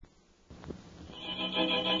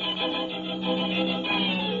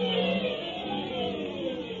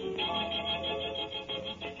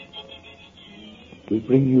we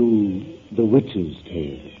bring you The Witch's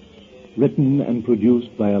Tale, written and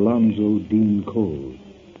produced by Alonzo Dean Cole.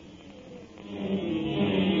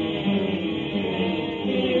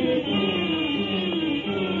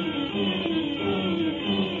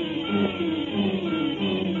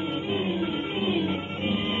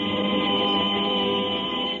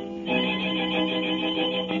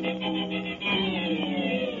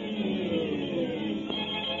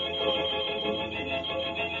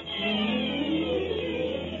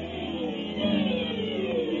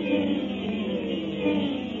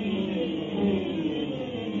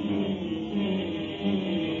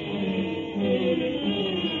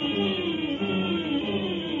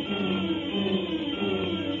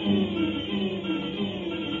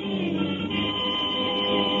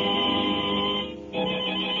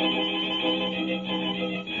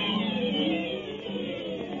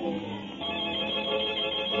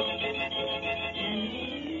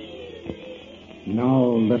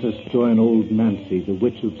 Now let us join old Nancy, the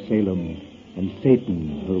witch of Salem, and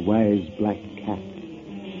Satan, her wise black cat.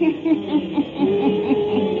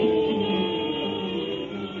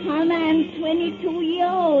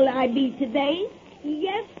 122-year-old I be today.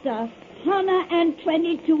 Yes, sir,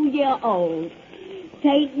 122-year-old.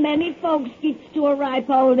 Tain't many folks gets to a ripe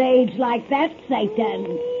old age like that,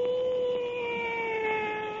 Satan.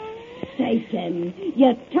 Satan,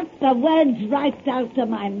 you took the words right out of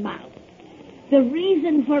my mouth. The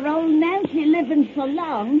reason for old Nancy living so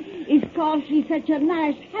long is 'cause she's such a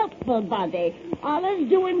nice, helpful body, always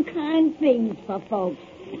doing kind things for folks,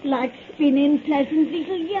 like spinning pleasant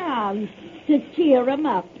little yarns to cheer 'em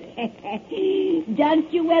up. Don't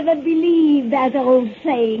you ever believe that old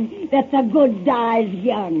saying that the good dies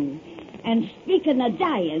young? And speaking of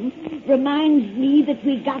dying, reminds me that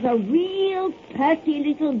we got a real pretty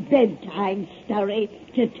little bedtime story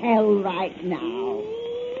to tell right now.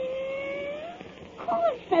 Of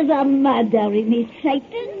course there's a murder in it,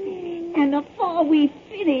 Satan. And afore we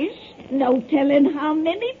finish, no telling how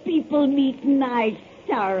many people meet nice,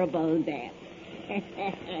 terrible death.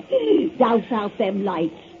 Douse out them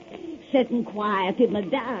lights. Sitting quiet in the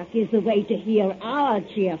dark is the way to hear our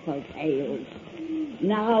cheerful tales.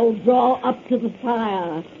 Now draw up to the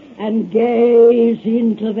fire and gaze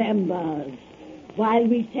into the embers while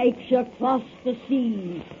we takes you across the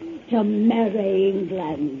seas to merry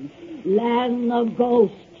England, land of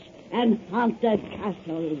ghosts and haunted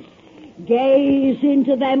castles. Gaze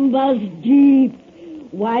into the embers deep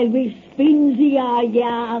while we spins our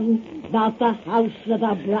yarn about the house of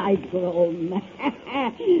the bridegroom.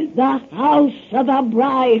 The house of the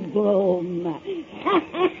bridegroom.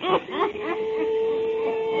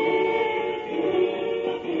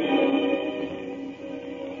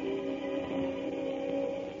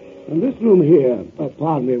 And this room here,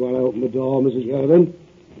 pardon me while I open the door, Mrs. Sheridan.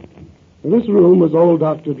 This room was old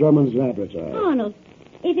Dr. Drummond's laboratory. Arnold,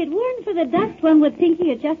 if it weren't for the dust, one would think he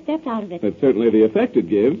had just stepped out of it. That's certainly the effect it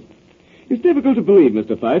gives. It's difficult to believe,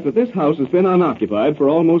 Mr. Fife, that this house has been unoccupied for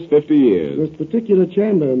almost 50 years. This particular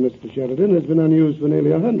chamber, Mr. Sheridan, has been unused for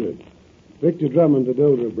nearly 100. Victor Drummond, the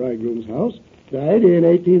builder of Bridegroom's house, died in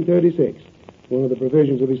 1836. One of the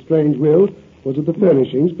provisions of his strange will was that the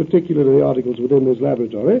furnishings, particularly the articles within this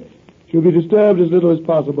laboratory, should be disturbed as little as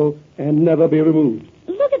possible and never be removed.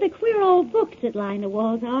 Look at the queer old books that line the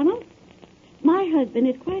walls, Arnold. My husband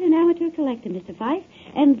is quite an amateur collector, Mr. Fife,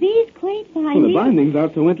 and these quaint bindings... Well, the bindings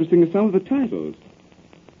aren't so interesting as some of the titles.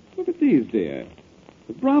 Look at these, dear.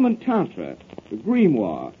 The Brahman Tantra, the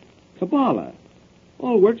Grimoire, Kabbalah,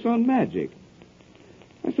 all works on magic.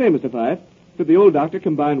 I say, Mr. Fife, did the old doctor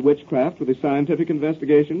combine witchcraft with his scientific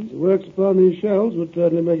investigations? The works upon these shelves would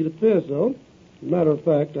certainly make it appear so. As a matter of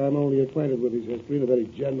fact, I'm only acquainted with his history in a very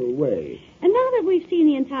general way. And now that we've seen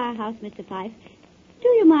the entire house, Mr. Fife, do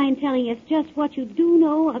you mind telling us just what you do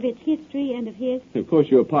know of its history and of his? Of course,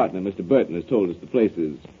 your partner, Mr. Burton, has told us the place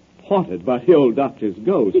is haunted by the old doctor's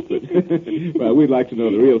ghost, but, well, we'd like to know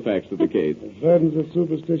the real facts of the case. Burton's a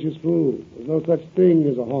superstitious fool. There's no such thing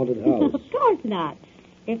as a haunted house. Of course not.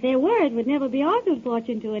 If there were, it would never be our good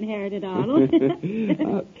fortune to inherit it, Arnold.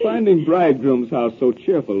 Finding Bridegroom's house so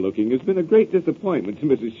cheerful-looking has been a great disappointment to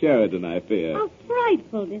Mrs. Sheridan, I fear. A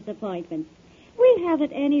frightful disappointment. We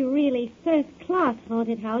haven't any really first-class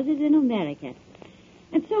haunted houses in America.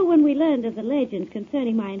 And so when we learned of the legends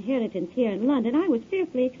concerning my inheritance here in London, I was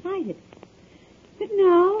fearfully excited. But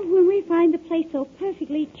now, when we find the place so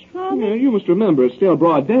perfectly charming... Yeah, you must remember it's still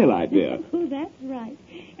broad daylight, dear. Oh, that's right.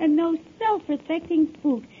 And no self-respecting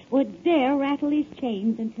spook would dare rattle his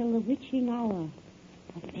chains until the witching hour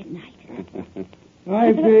of midnight.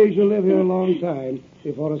 I fear you shall live here a long time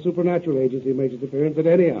before a supernatural agency makes its appearance at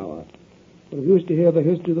any hour. But if you wish to hear the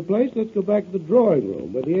history of the place, let's go back to the drawing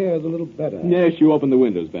room, where the air is a little better. Yes, you open the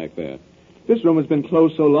windows back there. This room has been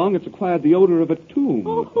closed so long it's acquired the odor of a tomb.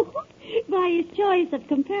 Oh, by his choice of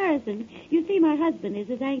comparison. You see, my husband is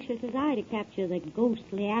as anxious as I to capture the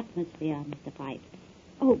ghostly atmosphere, Mr. Fife.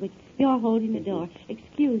 Oh, but you're holding the door.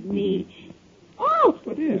 Excuse me. Oh!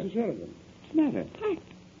 What is? Mrs. Sheridan. What's the matter?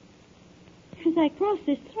 As I crossed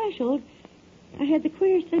this threshold, I had the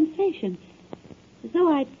queer sensation, as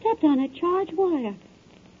though I'd stepped on a charged wire.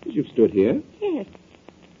 You've stood here? Yes.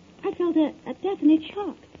 I felt a definite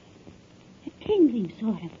shock. A tingling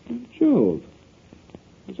sort of. Jove.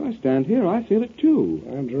 As I stand here, I feel it, too.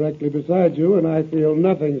 I'm directly beside you, and I feel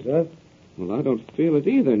nothing, sir. Well, I don't feel it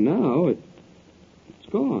either now. It's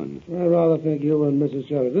gone. I rather think you and Mrs.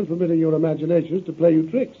 Sheridan permitting your imaginations to play you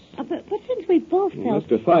tricks. But since we both felt...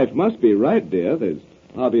 Mr. Fife must be right, dear. There's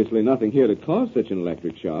obviously nothing here to cause such an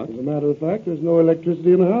electric shock. As a matter of fact, there's no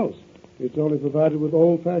electricity in the house. It's only provided with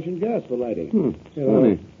old-fashioned gas for lighting.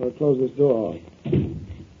 Funny. I'll close this door.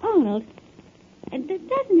 Arnold,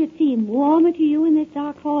 doesn't it seem warmer to you in this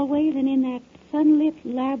dark hallway than in that sunlit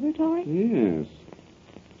laboratory? Yes.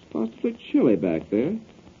 It's possibly chilly back there.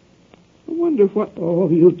 I wonder what... Oh,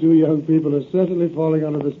 you two young people are certainly falling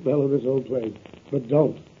under the spell of this old place. But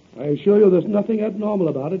don't. I assure you there's nothing abnormal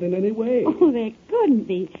about it in any way. Oh, there couldn't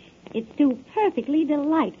be. It's too perfectly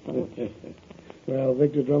delightful. Well,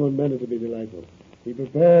 Victor Drummond meant it to be delightful. He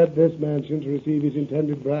prepared this mansion to receive his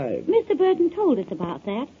intended bride. Mr. Burton told us about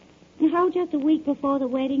that. And how just a week before the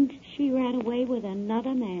wedding, she ran away with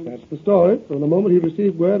another man. That's the story. From the moment he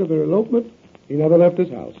received word of her elopement, he never left his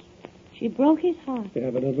house. She broke his heart.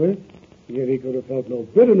 Evidently. Yet he could have felt no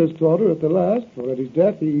bitterness toward her at the last, for at his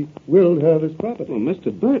death he willed her his property. Well,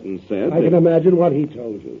 Mr. Burton said I can imagine what he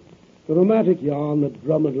told you. The romantic yarn that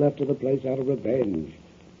Drummond left to the place out of revenge.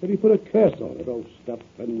 That he put a curse on it. Oh, stuff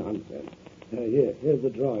and nonsense. Here's the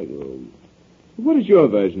drawing room. What is your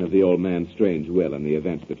version of the old man's strange will and the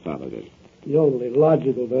events that followed it? The only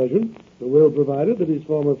logical version. The will provided that his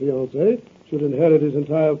former fiancée should inherit his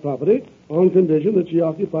entire property on condition that she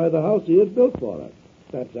occupy the house he had built for her.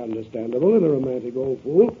 That's understandable in a romantic old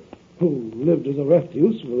fool who lived as a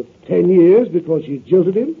refuse for 10 years because she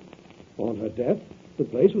jilted him. On her death, the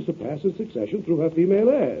place was to pass in succession through her female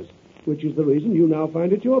heirs, which is the reason you now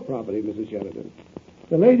find it your property, Mrs. Sheridan.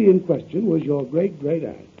 The lady in question was your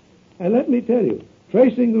great-great-aunt. And let me tell you,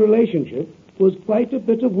 tracing the relationship was quite a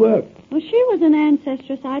bit of work. Well, she was an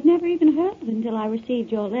ancestress I'd never even heard of until I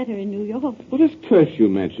received your letter in New York. Well, this curse you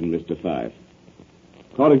mentioned, Mr. Fife.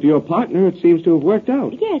 According to your partner, it seems to have worked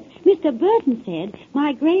out. Yes, Mr. Burton said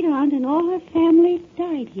my great-aunt and all her family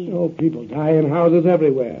died here. Oh, people die in houses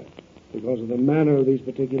everywhere. Because of the manner of these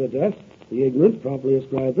particular deaths, the ignorant promptly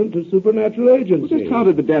ascribe them to supernatural agencies. Well, just how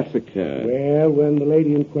did the deaths occur? Well, when the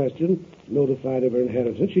lady in question notified of her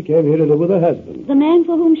inheritance, she came here to live with her husband. The man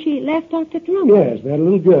for whom she left Dr. Drummond? Yes, they had a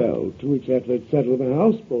little girl. 2 weeks after they'd settled in the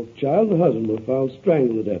house, both child and husband were found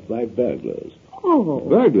strangled to death by burglars. Oh.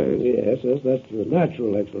 Burglars? Yes, that's the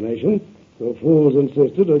natural explanation. The fools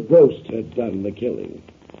insisted a ghost had done the killing.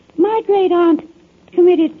 My great-aunt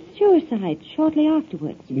committed suicide shortly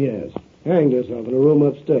afterwards. Yes, hanged herself in a room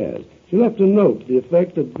upstairs. She left a note to the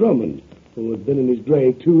effect that Drummond, who had been in his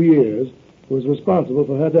grave 2 years, was responsible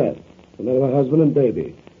for her death, and that of her husband and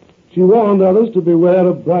baby. She warned others to beware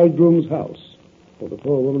of Bridegroom's house. For the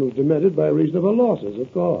poor woman was demented by reason of her losses,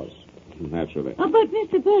 of course. Naturally. Oh, but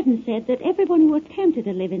Mr. Burton said that everyone who attempted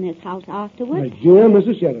to live in this house afterwards... My dear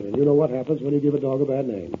Mrs. Sheridan, you know what happens when you give a dog a bad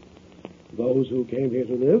name. Those who came here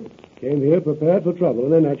to live came here prepared for trouble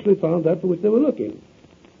and then actually found that for which they were looking.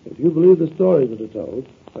 If you believe the stories that are told,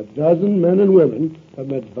 12 men and women have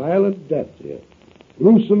met violent deaths here.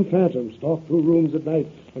 Gruesome phantoms stalk through rooms at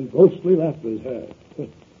night, and ghostly laughter is heard.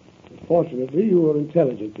 Fortunately, you are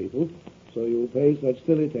intelligent people, so you will pay such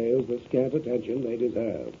silly tales the scant attention they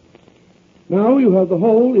deserve. Now you have the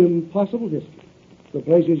whole impossible history. The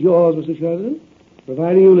place is yours, Mr. Sheridan,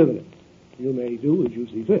 providing you live in it. You may do as you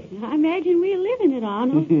see fit. I imagine we'll live in it,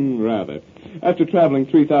 Arnold. Rather. After traveling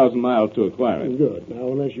 3,000 miles to acquire it. Good. Now,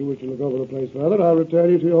 unless you wish to look over the place further, I'll return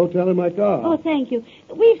you to your hotel in my car. Oh, thank you.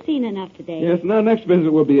 We've seen enough today. Yes, and our next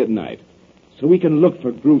visit will be at night. So we can look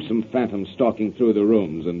for gruesome phantoms stalking through the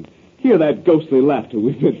rooms and hear that ghostly laughter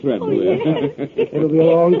we've been threatened with. It'll be a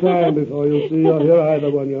long time before you'll see or hear either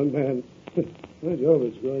one, young man. By Jove,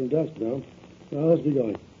 it's growing dusk now. Now, let's be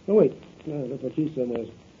going. Oh, wait. There's a key somewhere.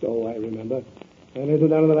 Oh, I remember. I laid them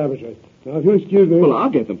down in the laboratory. Now, if you excuse me... Well, I'll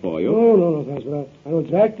get them for you. No, thanks for that. I know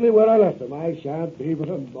exactly where I left them. I shan't be but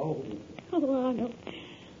a bone. Oh, Arnold,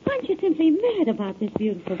 aren't you simply mad about this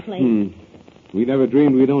beautiful place? We never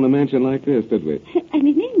dreamed we'd own a mansion like this, did we? And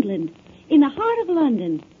in England. in the heart of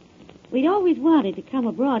London. We'd always wanted to come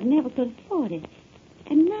abroad and never could afford it.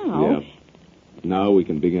 And now... Yeah. Now we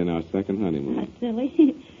can begin our second honeymoon. That's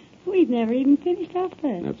silly. We've never even finished our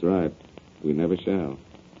first. That's right. We never shall.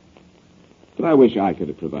 But I wish I could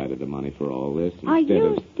have provided the money for all this instead Are you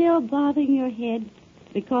of... still bothering your head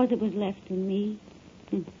because it was left to me?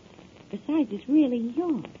 Besides, it's really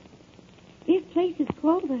yours. This place is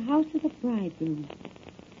called the House of the Bridegroom.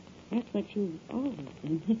 That's what you've always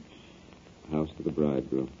been. House of the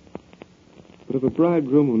Bridegroom. But of a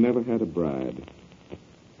bridegroom who never had a bride.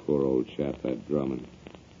 Poor old chap, that Drummond.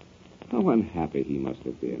 How unhappy he must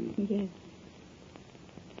have been. Yes.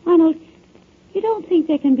 Arnold, you don't think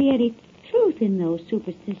there can be any truth in those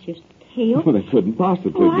superstitious tales? Well, there couldn't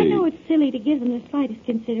possibly be. I know it's silly to give them the slightest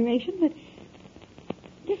consideration, but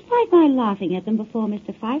despite my laughing at them before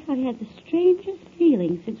Mr. Fife, I've had the strangest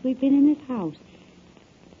feeling since we've been in this house.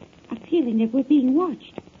 A feeling that we're being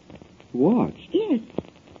watched. Watched? Yes,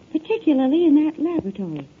 particularly in that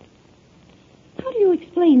laboratory. How do you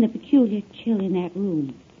explain the peculiar chill in that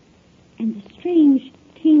room and the strange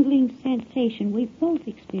tingling sensation we've both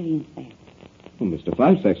experienced there? Well, Mr.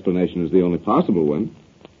 Fife's explanation is the only possible one.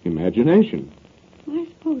 Imagination. I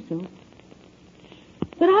suppose so.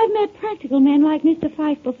 But I've met practical men like Mr.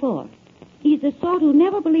 Fife before. He's the sort who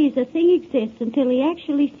never believes a thing exists until he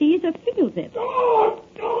actually sees or feels it. Don't!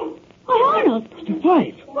 Oh, Arnold! Mr.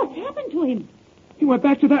 Fife! What's happened to him? He went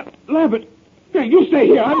back to that laboratory. Here, you stay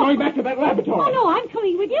here. I'm going back to that laboratory. Oh, no, I'm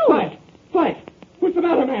coming with you. Fife! What's the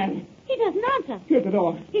matter, man? He doesn't answer. Here's the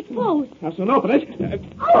door. It's closed. I'll soon open it.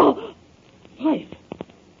 Oh! Fife!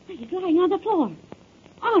 He's lying on the floor.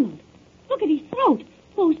 Arnold, look at his throat.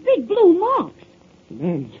 Those big blue marks. The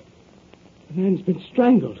man's been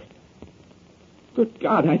strangled. Good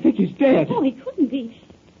God, I think he's dead. Oh, he couldn't be.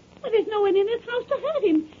 Well, there's no one in this house to hurt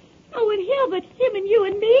him. No one here but him and you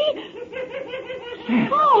and me.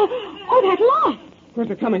 Oh, that lock. Where's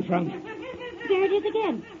it coming from? There it is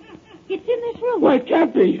again. It's in this room. Well, it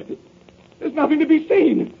can't be. There's nothing to be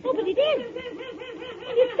seen. Oh, but it is.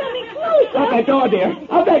 And it's coming closer. Out that door, dear.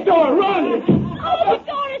 Out that door. Run. Oh, the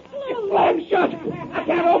door is closed. Slammed shut. I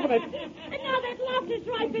can't open it. And now that lock is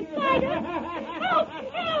right beside us. Help!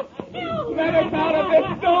 Help! Help! Let us out of this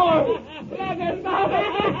door. Let us out of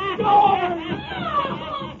this door.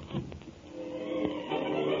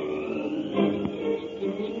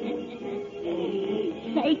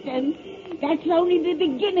 Satan, that's only the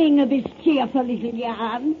beginning of this cheerful little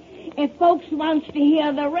yarn. If folks wants to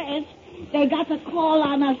hear the rest, they got to call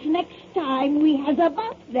on us next time we has a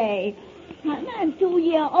birthday. And I'm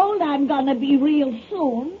 2-year-old. I'm gonna be real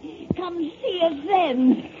soon. Come see us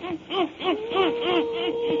then.